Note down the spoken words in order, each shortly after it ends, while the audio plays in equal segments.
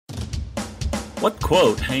What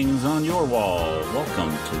quote hangs on your wall? Welcome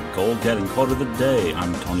to Goal-Getting Quote of the Day.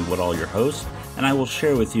 I'm Tony Woodall, your host, and I will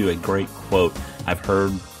share with you a great quote I've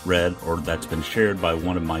heard, read, or that's been shared by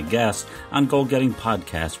one of my guests on Goal-Getting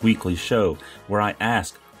Podcast weekly show, where I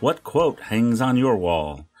ask, what quote hangs on your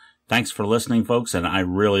wall? Thanks for listening, folks, and I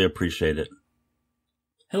really appreciate it.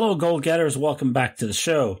 Hello, goal-getters. Welcome back to the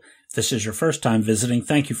show. If this is your first time visiting,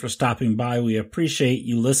 thank you for stopping by. We appreciate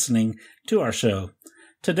you listening to our show.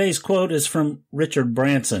 Today's quote is from Richard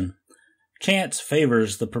Branson. Chance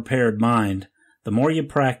favors the prepared mind. The more you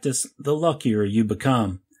practice, the luckier you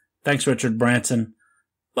become. Thanks, Richard Branson.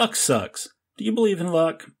 Luck sucks. Do you believe in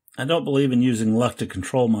luck? I don't believe in using luck to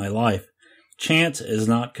control my life. Chance is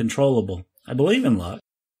not controllable. I believe in luck.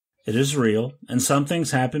 It is real, and some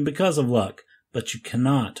things happen because of luck, but you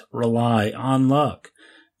cannot rely on luck.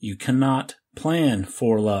 You cannot plan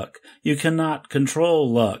for luck. You cannot control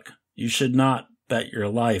luck. You should not bet your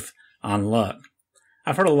life on luck.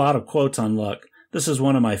 I've heard a lot of quotes on luck. This is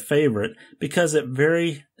one of my favorite because it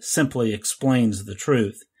very simply explains the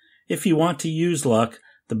truth. If you want to use luck,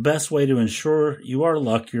 the best way to ensure you are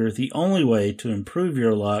luckier, the only way to improve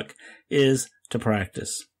your luck, is to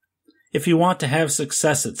practice. If you want to have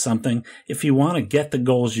success at something, if you want to get the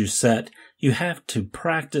goals you set, you have to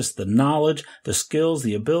practice the knowledge, the skills,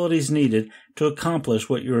 the abilities needed to accomplish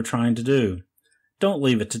what you are trying to do. Don't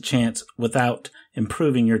leave it to chance without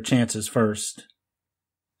improving your chances first.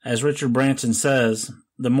 As Richard Branson says,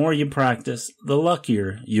 the more you practice, the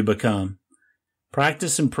luckier you become.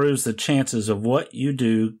 Practice improves the chances of what you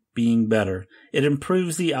do being better. It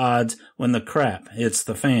improves the odds when the crap hits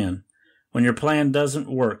the fan, when your plan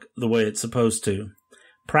doesn't work the way it's supposed to.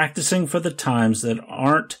 Practicing for the times that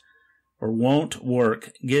aren't or won't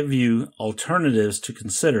work give you alternatives to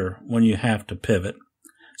consider when you have to pivot.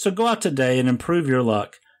 So go out today and improve your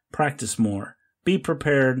luck. Practice more. Be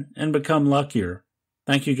prepared and become luckier.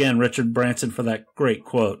 Thank you again, Richard Branson, for that great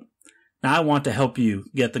quote. Now I want to help you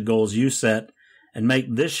get the goals you set and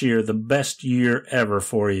make this year the best year ever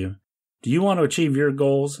for you. Do you want to achieve your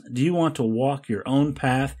goals? Do you want to walk your own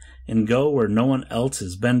path and go where no one else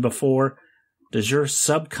has been before? Does your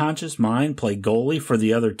subconscious mind play goalie for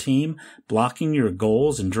the other team, blocking your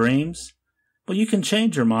goals and dreams? Well, you can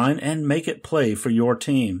change your mind and make it play for your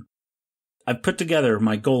team. I've put together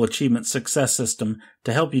my goal achievement success system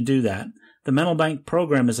to help you do that. The Mental Bank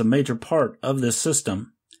program is a major part of this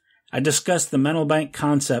system. I discussed the Mental Bank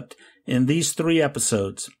concept in these 3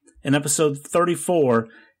 episodes. In episode 34,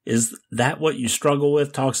 Is That What You Struggle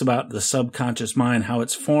With? Talks about the subconscious mind, how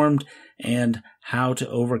it's formed, and how to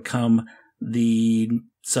overcome the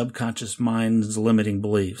subconscious mind's limiting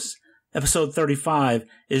beliefs. Episode 35,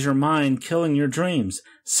 Is Your Mind Killing Your Dreams?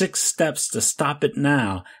 6 Steps to Stop It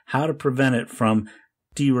Now, How to Prevent It from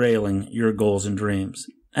Derailing Your Goals and Dreams.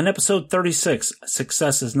 And episode 36,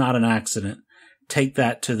 Success is Not an Accident. Take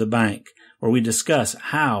That to the Bank, where we discuss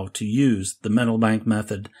how to use the Mental Bank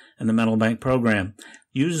method and the Mental Bank program.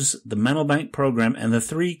 Use the Mental Bank program and the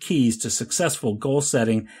 3 keys to successful goal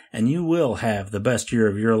setting, and you will have the best year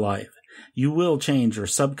of your life. You will change your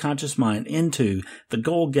subconscious mind into the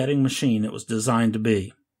goal-getting machine it was designed to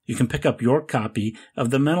be. You can pick up your copy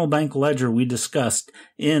of the Mental Bank Ledger we discussed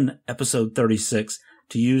in episode 36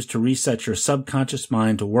 to use to reset your subconscious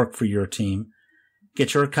mind to work for your team.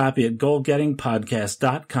 Get your copy at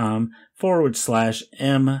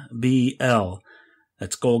goalgettingpodcast.com/MBL.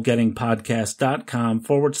 That's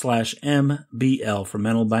goalgettingpodcast.com/MBL for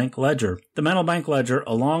Mental Bank Ledger. The Mental Bank Ledger,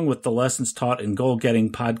 along with the lessons taught in Goal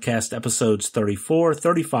Getting Podcast episodes 34,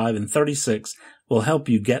 35, and 36, will help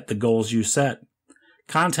you get the goals you set.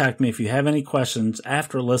 Contact me if you have any questions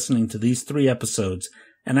after listening to these 3 episodes,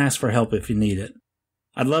 and ask for help if you need it.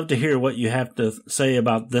 I'd love to hear what you have to say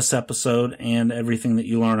about this episode and everything that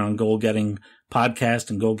you learn on Goal Getting Podcast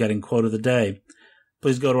and Goal Getting Quote of the Day.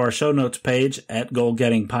 Please go to our show notes page at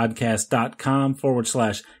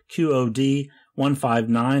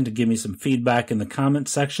goalgettingpodcast.com/QOD-159 to give me some feedback in the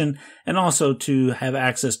comments section, and also to have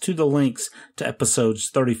access to the links to episodes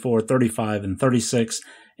 34, 35, and 36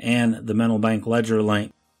 and the Mental Bank Ledger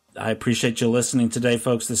link. I appreciate you listening today,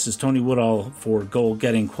 folks. This is Tony Woodall for Goal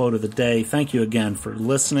Getting Quote of the Day. Thank you again for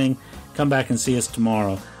listening. Come back and see us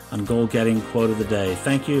tomorrow on Goal Getting Quote of the Day.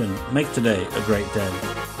 Thank you, and make today a great day.